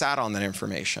instead, they sat on that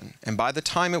information. And by the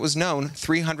time it was known,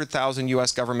 300,000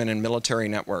 US government and military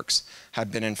networks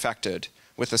had been infected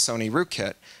with the Sony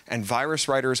rootkit, and virus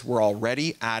writers were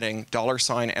already adding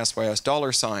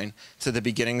 $SYS$ to the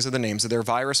beginnings of the names of their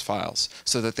virus files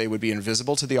so that they would be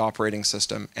invisible to the operating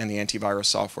system and the antivirus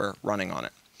software running on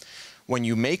it. When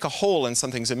you make a hole in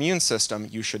something's immune system,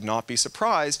 you should not be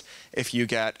surprised if you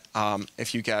get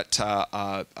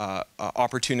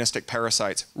opportunistic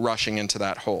parasites rushing into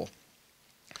that hole.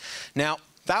 Now,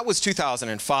 that was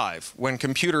 2005, when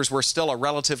computers were still a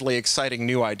relatively exciting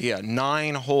new idea,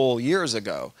 9 whole years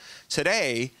ago.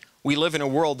 Today, we live in a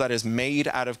world that is made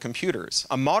out of computers.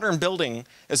 A modern building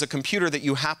is a computer that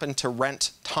you happen to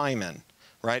rent time in,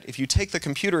 right? If you take the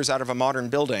computers out of a modern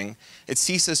building, it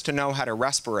ceases to know how to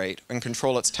respirate and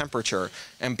control its temperature,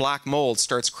 and black mold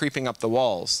starts creeping up the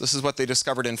walls. This is what they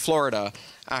discovered in Florida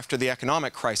after the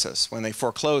economic crisis, when they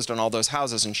foreclosed on all those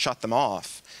houses and shut them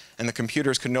off. And the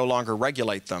computers could no longer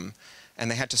regulate them, and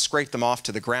they had to scrape them off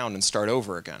to the ground and start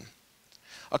over again.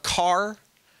 A car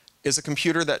is a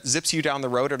computer that zips you down the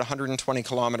road at 120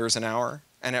 kilometers an hour,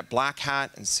 and at Black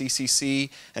Hat and CCC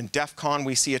and DEF CON,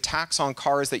 we see attacks on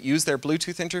cars that use their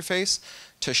Bluetooth interface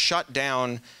to shut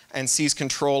down and seize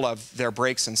control of their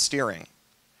brakes and steering.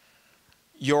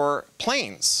 Your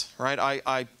planes, right?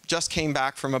 I just came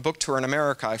back from a book tour in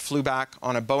America. I flew back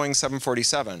on a Boeing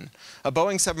 747. A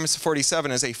Boeing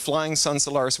 747 is a flying Sun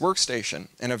Solaris workstation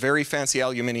in a very fancy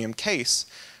aluminum case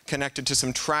connected to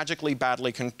some tragically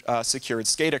badly secured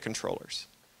SCADA controllers.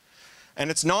 And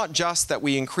it's not just that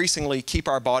we increasingly keep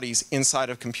our bodies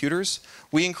inside of computers.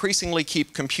 We increasingly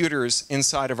keep computers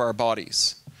inside of our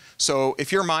bodies. So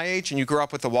if you're my age and you grew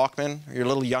up with the Walkman, or you're a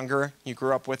little younger, you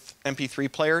grew up with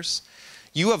MP3 players,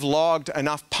 you have logged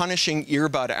enough punishing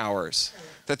earbud hours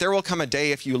that there will come a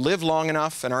day, if you live long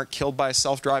enough and aren't killed by a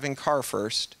self-driving car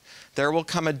first, there will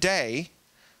come a day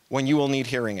when you will need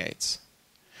hearing aids.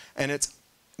 And it's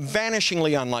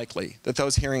vanishingly unlikely that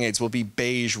those hearing aids will be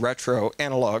beige, retro,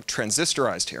 analog,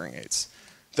 transistorized hearing aids.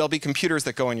 They'll be computers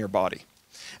that go in your body.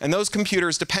 And those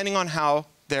computers, depending on how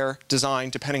they're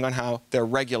designed, depending on how they're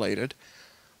regulated,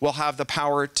 will have the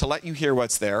power to let you hear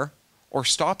what's there, or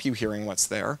stop you hearing what's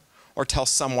there, or tell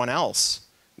someone else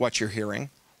what you're hearing,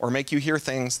 or make you hear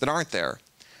things that aren't there.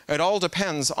 It all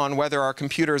depends on whether our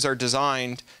computers are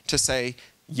designed to say,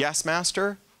 yes,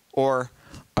 master, or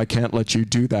I can't let you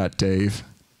do that, Dave.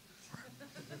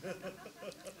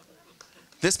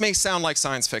 This may sound like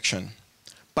science fiction,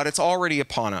 but it's already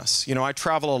upon us. You know, I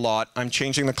travel a lot. I'm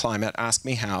changing the climate. Ask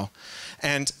me how.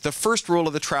 And the first rule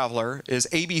of the traveler is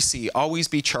ABC, always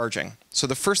be charging. So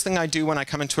the first thing I do when I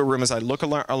come into a room is I look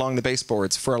along the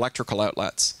baseboards for electrical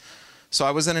outlets. So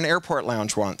I was in an airport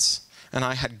lounge once, and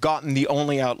I had gotten the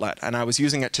only outlet, and I was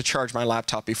using it to charge my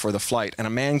laptop before the flight. And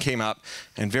a man came up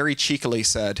and very cheekily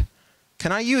said,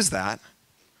 "Can I use that?"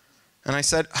 And I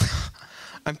said,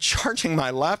 "I'm charging my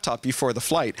laptop before the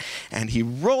flight." And he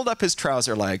rolled up his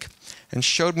trouser leg and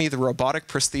showed me the robotic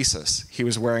prosthesis he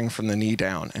was wearing from the knee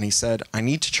down. And he said, "I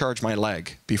need to charge my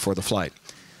leg before the flight."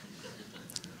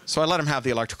 So I let him have the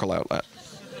electrical outlet.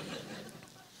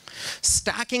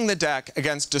 Stacking the deck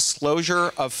against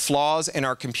disclosure of flaws in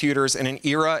our computers in an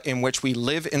era in which we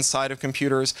live inside of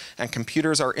computers and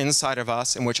computers are inside of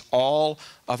us, in which all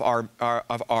of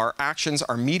our actions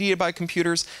are mediated by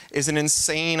computers, is an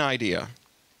insane idea.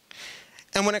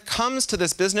 And when it comes to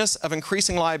this business of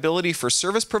increasing liability for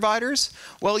service providers,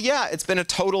 well, yeah, it's been a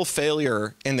total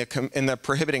failure in the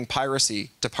prohibiting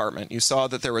piracy department. You saw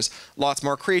that there was lots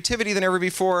more creativity than ever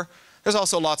before. There's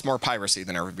also lots more piracy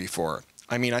than ever before.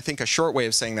 I mean, I think a short way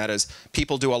of saying that is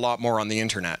people do a lot more on the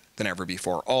internet than ever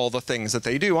before. All the things that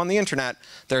they do on the internet,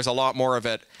 there's a lot more of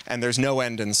it, and there's no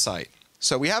end in sight.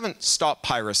 So we haven't stopped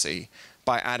piracy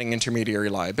by adding intermediary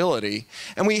liability,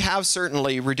 and we have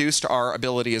certainly reduced our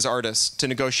ability as artists to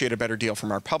negotiate a better deal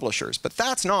from our publishers. But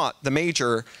that's not the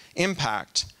major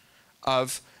impact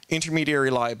of intermediary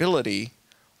liability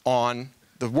on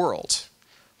the world,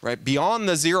 right? Beyond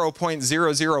the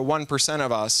 0.001%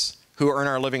 of us who earn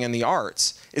our living in the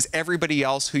arts is everybody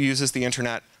else who uses the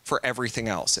internet for everything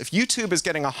else. If YouTube is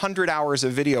getting 100 hours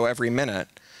of video every minute,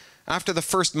 after the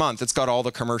first month, it's got all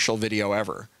the commercial video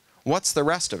ever. What's the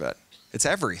rest of it? It's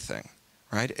everything,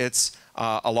 right? It's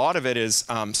a lot of it is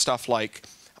stuff like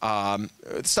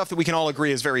stuff that we can all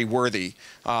agree is very worthy.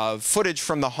 Footage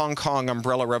from the Hong Kong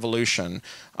umbrella revolution,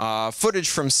 footage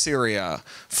from Syria,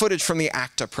 footage from the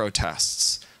ACTA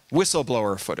protests,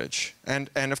 whistleblower footage. And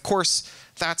of course,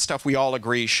 that stuff we all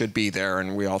agree should be there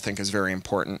and we all think is very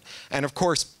important. And of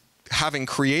course, having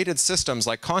created systems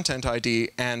like Content ID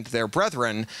and their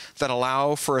brethren that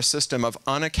allow for a system of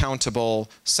unaccountable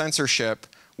censorship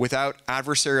without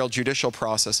adversarial judicial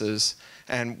processes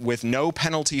and with no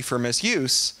penalty for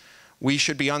misuse, we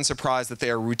should be unsurprised that they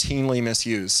are routinely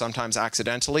misused, sometimes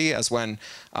accidentally, as when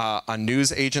a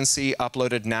news agency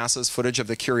uploaded NASA's footage of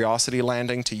the Curiosity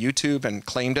landing to YouTube and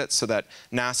claimed it so that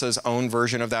NASA's own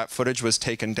version of that footage was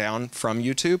taken down from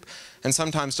YouTube, and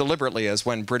sometimes deliberately, as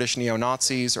when British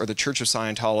neo-Nazis or the Church of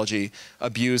Scientology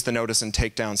abused the notice and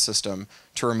takedown system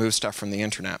to remove stuff from the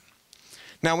internet.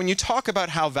 Now, when you talk about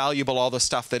how valuable all the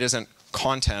stuff that isn't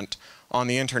content on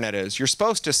the internet is, you're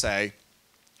supposed to say,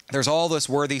 there's all this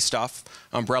worthy stuff,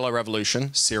 Umbrella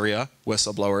Revolution, Syria,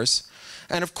 whistleblowers.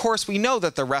 And of course, we know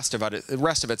that the rest of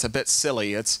it's a bit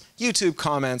silly. It's YouTube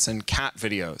comments and cat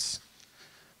videos.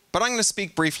 But I'm going to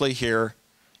speak briefly here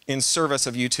in service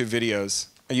of YouTube videos,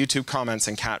 YouTube comments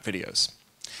and cat videos.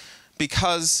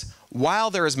 Because while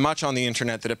there is much on the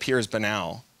internet that appears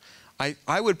banal,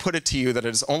 I would put it to you that it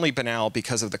is only banal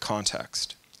because of the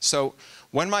context. So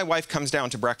when my wife comes down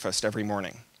to breakfast every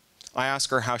morning, I ask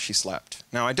her how she slept.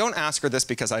 Now, I don't ask her this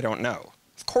because I don't know.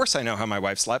 Of course I know how my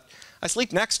wife slept. I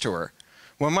sleep next to her.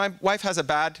 When my wife has a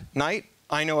bad night,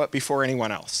 I know it before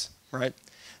anyone else, right?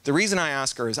 The reason I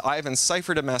ask her is I have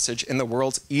enciphered a message in the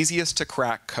world's easiest to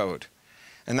crack code.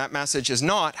 And that message is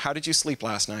not, how did you sleep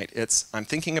last night? It's, I'm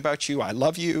thinking about you, I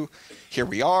love you, here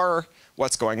we are,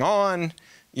 what's going on?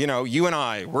 You know, you and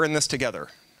I, we're in this together,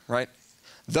 right?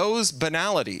 Those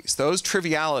banalities, those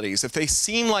trivialities, if they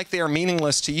seem like they are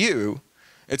meaningless to you,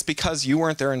 it's because you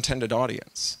weren't their intended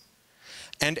audience.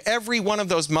 And every one of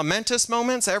those momentous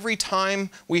moments, every time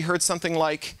we heard something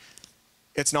like,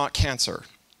 it's not cancer,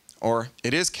 or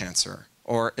it is cancer,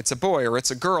 or it's a boy, or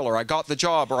it's a girl, or I got the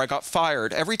job, or I got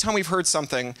fired, every time we've heard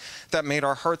something that made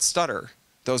our hearts stutter,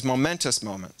 those momentous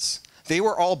moments, they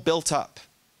were all built up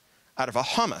out of a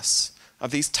hummus of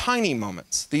these tiny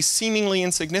moments, these seemingly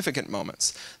insignificant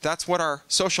moments. That's what our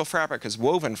social fabric is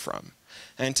woven from.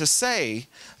 And to say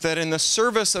that in the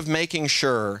service of making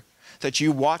sure that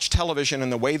you watch television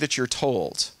in the way that you're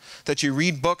told, that you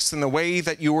read books in the way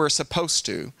that you were supposed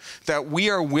to, that we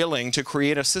are willing to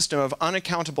create a system of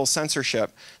unaccountable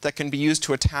censorship that can be used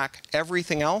to attack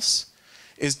everything else,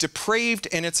 is depraved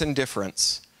in its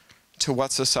indifference to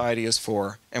what society is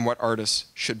for and what artists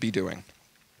should be doing.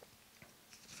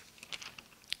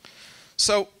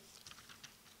 So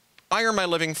I earn my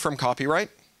living from copyright.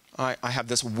 I have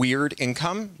this weird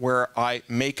income where I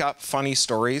make up funny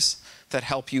stories that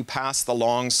help you pass the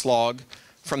long slog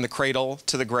from the cradle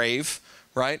to the grave,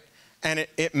 right? And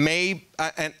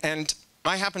and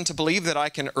I happen to believe that I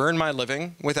can earn my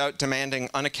living without demanding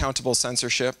unaccountable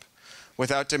censorship,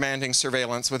 without demanding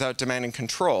surveillance, without demanding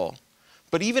control.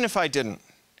 But even if I didn't,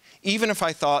 even if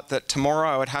I thought that tomorrow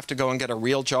I would have to go and get a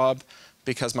real job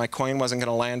because my coin wasn't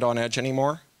going to land on edge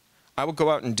anymore, I would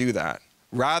go out and do that,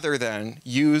 rather than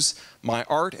use my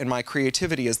art and my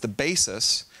creativity as the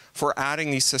basis for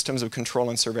adding these systems of control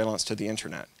and surveillance to the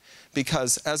internet.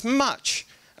 Because as much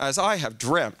as I have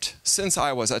dreamt since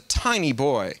I was a tiny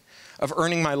boy of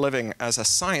earning my living as a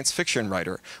science fiction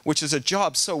writer, which is a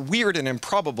job so weird and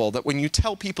improbable that when you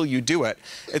tell people you do it,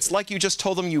 it's like you just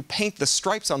told them you paint the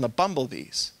stripes on the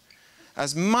bumblebees.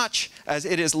 As much as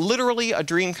it is literally a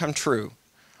dream come true,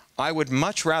 I would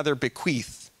much rather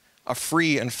bequeath a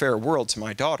free and fair world to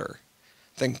my daughter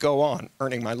than go on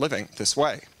earning my living this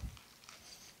way.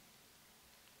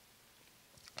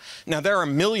 Now, there are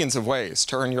millions of ways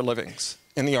to earn your livings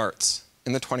in the arts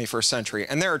in the 21st century,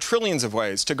 and there are trillions of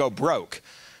ways to go broke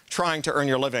trying to earn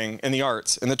your living in the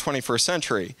arts in the 21st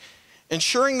century.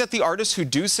 Ensuring that the artists who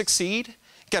do succeed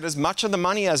get as much of the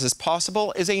money as is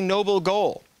possible is a noble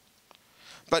goal.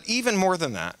 But even more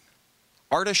than that,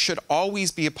 artists should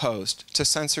always be opposed to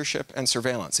censorship and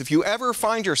surveillance. If you ever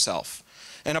find yourself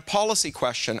in a policy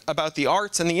question about the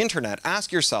arts and the internet,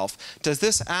 ask yourself, does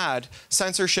this add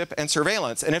censorship and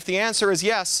surveillance? And if the answer is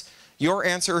yes, your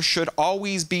answer should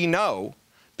always be no,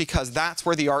 because that's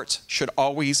where the arts should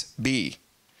always be.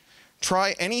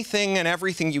 Try anything and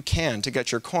everything you can to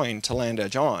get your coin to land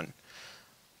edge on.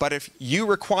 But if you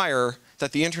require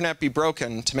that the internet be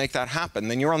broken to make that happen,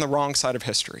 then you're on the wrong side of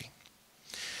history.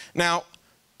 Now,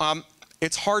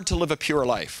 it's hard to live a pure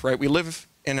life, right? We live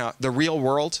in the real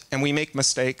world, and we make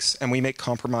mistakes, and we make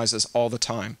compromises all the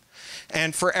time.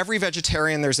 And for every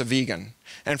vegetarian, there's a vegan.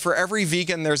 And for every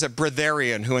vegan, there's a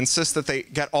breatharian who insists that they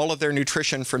get all of their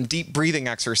nutrition from deep breathing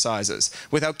exercises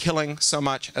without killing so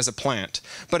much as a plant.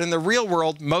 But in the real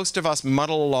world, most of us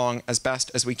muddle along as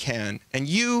best as we can. And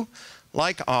you,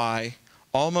 like I,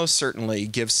 almost certainly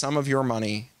give some of your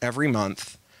money every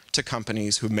month to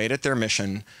companies who've made it their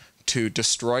mission to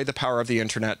destroy the power of the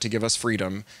internet to give us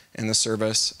freedom in the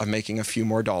service of making a few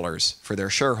more dollars for their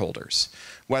shareholders.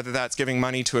 Whether that's giving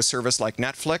money to a service like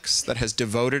Netflix that has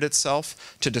devoted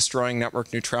itself to destroying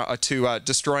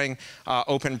destroying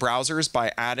open browsers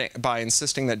by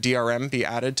insisting that DRM be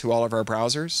added to all of our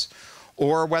browsers,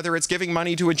 or whether it's giving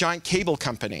money to a giant cable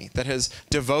company that has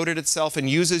devoted itself and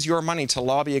uses your money to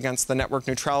lobby against the network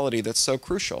neutrality that's so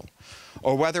crucial,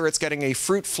 or whether it's getting a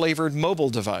fruit-flavored mobile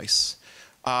device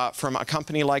from a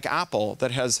company like Apple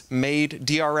that has made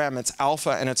DRM its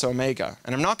alpha and its omega.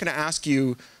 And I'm not going to ask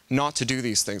you not to do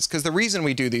these things, because the reason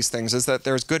we do these things is that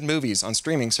there's good movies on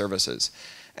streaming services.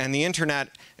 And the internet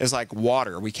is like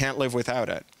water. We can't live without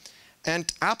it.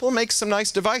 And Apple makes some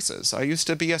nice devices. I used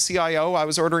to be a CIO. I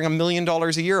was ordering $1 million a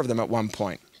year of them at one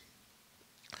point.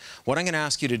 What I'm going to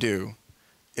ask you to do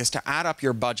is to add up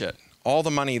your budget, all the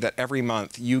money that every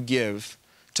month you give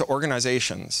to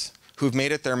organizations who've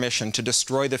made it their mission to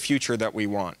destroy the future that we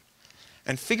want,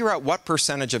 and figure out what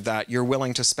percentage of that you're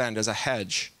willing to spend as a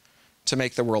hedge to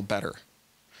make the world better.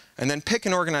 And then pick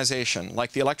an organization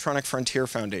like the Electronic Frontier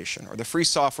Foundation, or the Free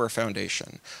Software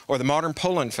Foundation, or the Modern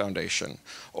Poland Foundation,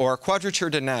 or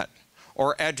Quadrature du Net,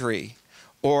 or EDRI,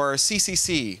 or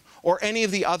CCC, or any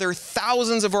of the other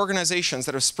thousands of organizations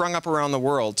that have sprung up around the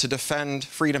world to defend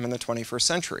freedom in the 21st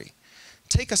century.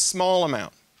 Take a small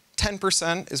amount.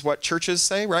 10% is what churches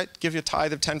say, right? Give you a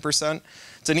tithe of 10%.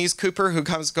 Denise Cooper, who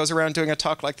goes around doing a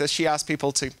talk like this, she asks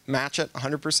people to match it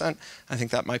 100%. I think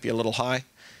that might be a little high.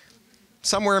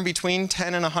 Somewhere in between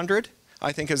 10 and 100,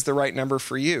 I think, is the right number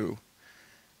for you.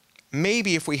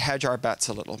 Maybe if we hedge our bets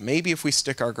a little, maybe if we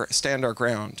stand our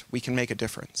ground, we can make a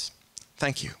difference.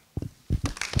 Thank you.